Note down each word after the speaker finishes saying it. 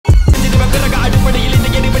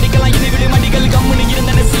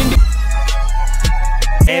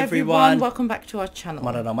everyone, welcome back to our channel.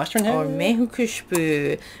 Or Mehu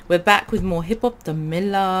Kushbu. We're back with more Hiphop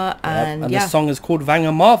Tamizha, and the song is called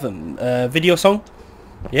Vengamavan, video song.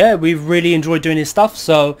 Yeah, we've really enjoyed doing his stuff,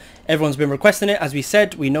 so everyone's been requesting it. As we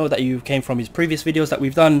said, we know that you came from his previous videos that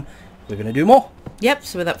we've done. We're gonna do more. Yep,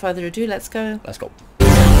 so without further ado, let's go. Let's go.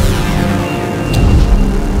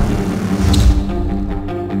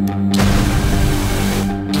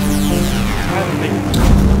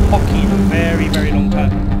 Hockey in a very, very long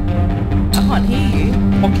time. I can't hear you.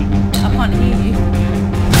 Hockey. I can't hear you.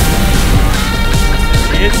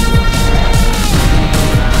 It is.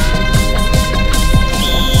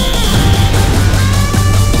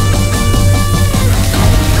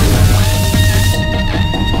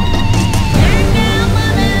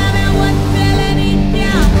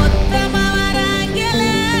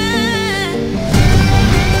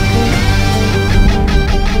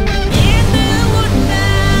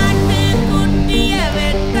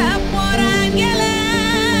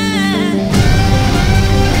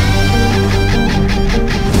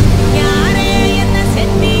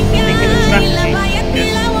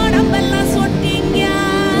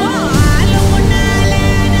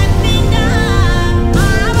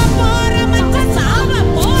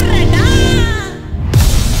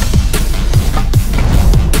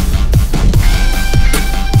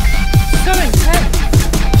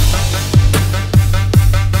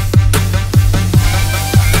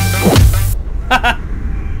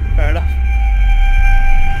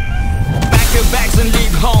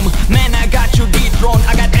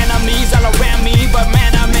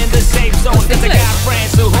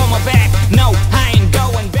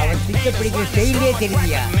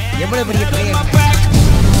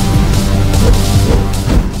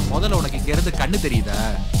 முதல்ல உனக்கு இங்க இருந்து கண்ணு தெரியுதா?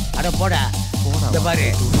 அட போடா. இந்த பாரு.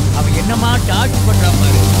 அவன் என்னமா டார்ச் பண்றான்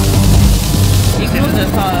பாரு.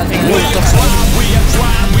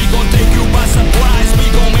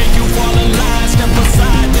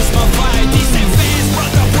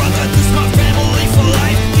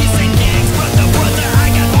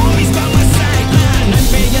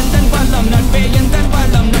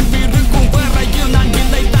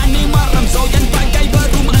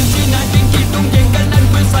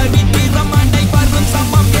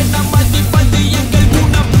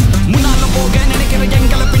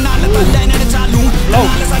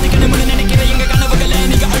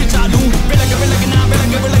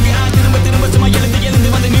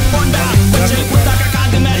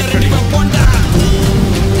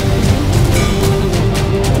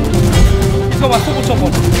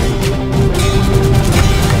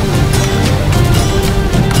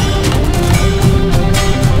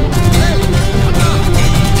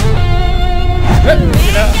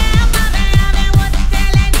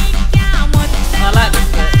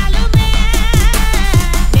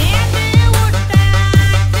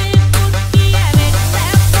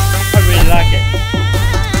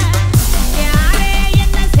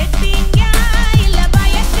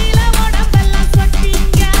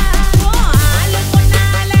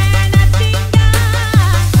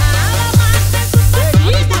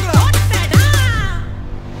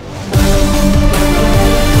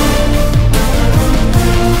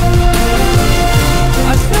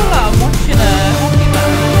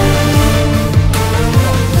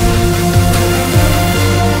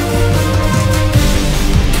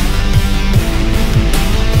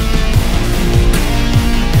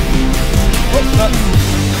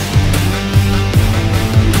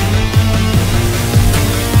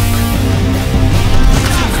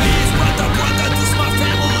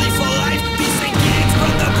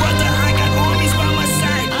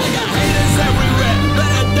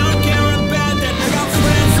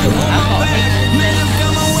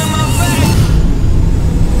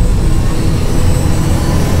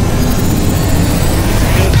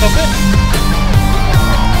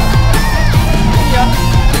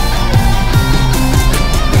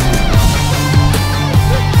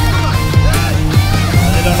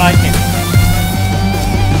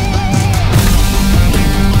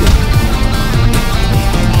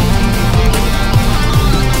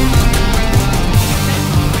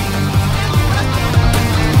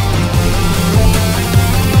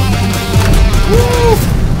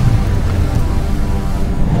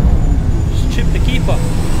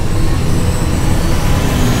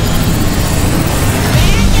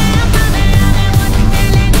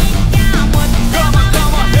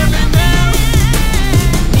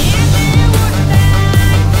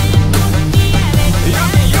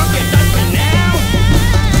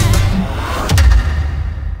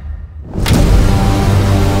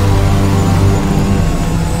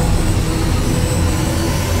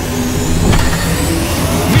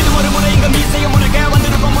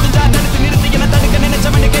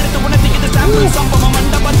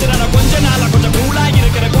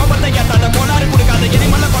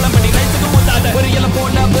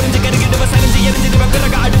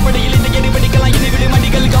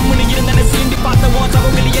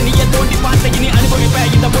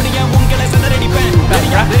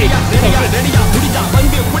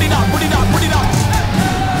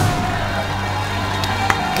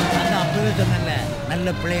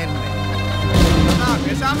 the player.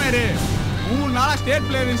 பேசாம இரு 3 நாளா ஸ்டேட்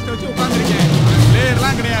பிளேயர் லிஸ்ட் வச்சு உட்கார்ந்திருக்கேன்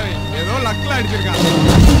பிளேயர்லாம் கிடையாது ஏதோ லக்ல அடிச்சிருக்கான்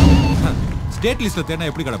ஸ்டேட் லிஸ்ட்ல தேனா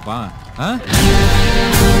எப்படி கிடப்பான்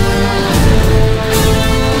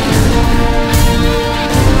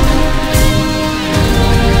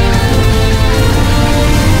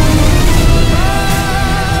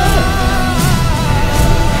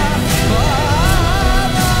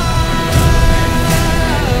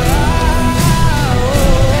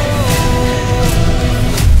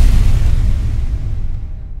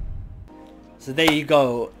So there you go.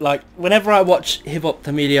 Like whenever I watch Hiphop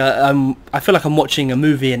Tamizha, I feel like I'm watching a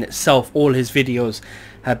movie in itself. All his videos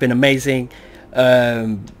have been amazing.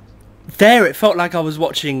 There it felt like I was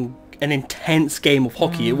watching an intense game of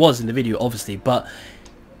hockey. It was in the video obviously, but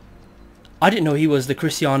I didn't know he was the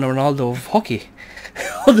Cristiano Ronaldo of hockey.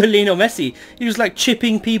 Or the Lionel Messi. He was like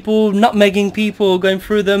chipping people, nutmegging people, going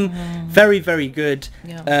through them. Very, very good.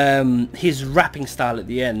 Yeah. His rapping style at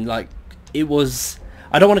the end, like it was,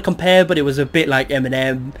 I don't want to compare, but it was a bit like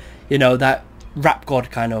Eminem, you know, that rap god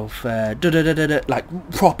kind of like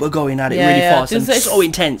proper going at it really fast and so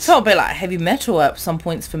intense. It felt a bit like heavy metal at some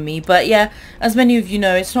points for me, but yeah, as many of you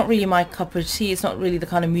know, it's not really my cup of tea. It's not really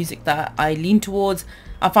the kind of music that I lean towards.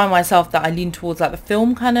 I find myself that I lean towards like the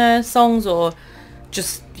film kind of songs, or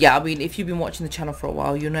just, yeah, I mean, if you've been watching the channel for a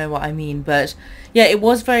while, you know what I mean. But yeah, it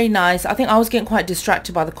was very nice. I think I was getting quite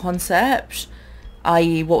distracted by the concept,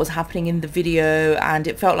 i.e. what was happening in the video, and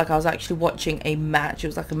it felt like I was actually watching a match. It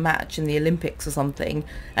was like a match in the Olympics or something,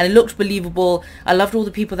 and it looked believable. I loved all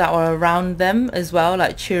the people that were around them as well,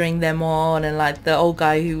 like cheering them on, and like the old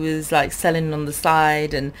guy who was like selling on the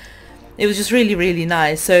side, and it was just really, really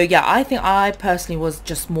nice. So yeah, I think I personally was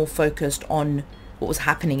just more focused on what was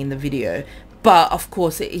happening in the video. But of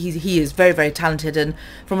course he is very, very talented, and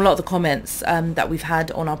from a lot of the comments that we've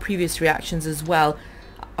had on our previous reactions as well,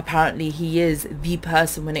 apparently he is the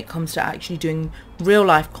person when it comes to actually doing real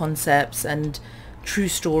life concepts and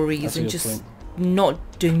true stories, and just not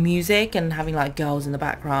doing music and having like girls in the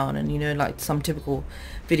background and, you know, like some typical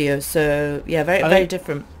videos. So yeah, very, very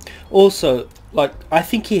different. Also, like I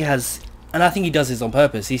think he has, and I think he does this on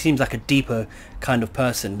purpose, he seems like a deeper kind of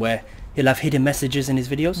person where he'll have hidden messages in his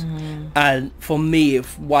videos. And for me,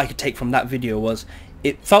 what I could take from that video was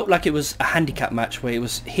it felt like it was a handicap match where it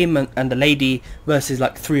was him and the lady versus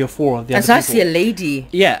like 3 or 4 of the other people. It's actually a lady.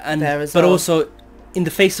 Yeah, and but also in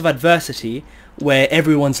the face of adversity where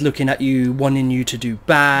everyone's looking at you, wanting you to do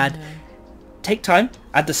bad. Take time.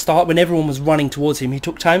 At the start, when everyone was running towards him, he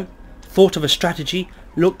took time, thought of a strategy,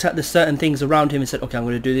 looked at the certain things around him and said, okay, I'm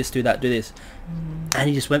going to do this, do that, do this. And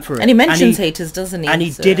he just went for it. And he mentions haters, doesn't he? And he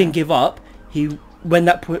didn't give up. He when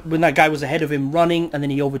that guy was ahead of him running and then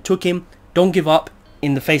he overtook him, don't give up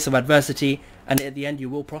in the face of adversity, and at the end you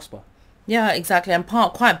will prosper. Yeah, exactly. And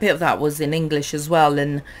quite a bit of that was in English as well,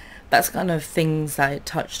 and that's kind of things that it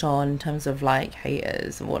touched on in terms of like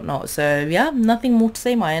haters and whatnot. So yeah, nothing more to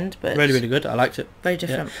say my end, but really, really good. I liked it. Very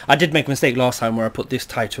different. I did make a mistake last time where I put this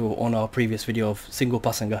title on our previous video of Single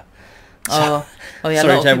Pasanga. Oh yeah,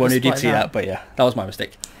 sorry to everyone who did see that, but yeah, that was my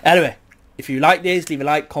mistake. Anyway, if you like this, leave a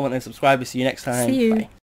like, comment and subscribe. We'll see you next time. See you. Bye.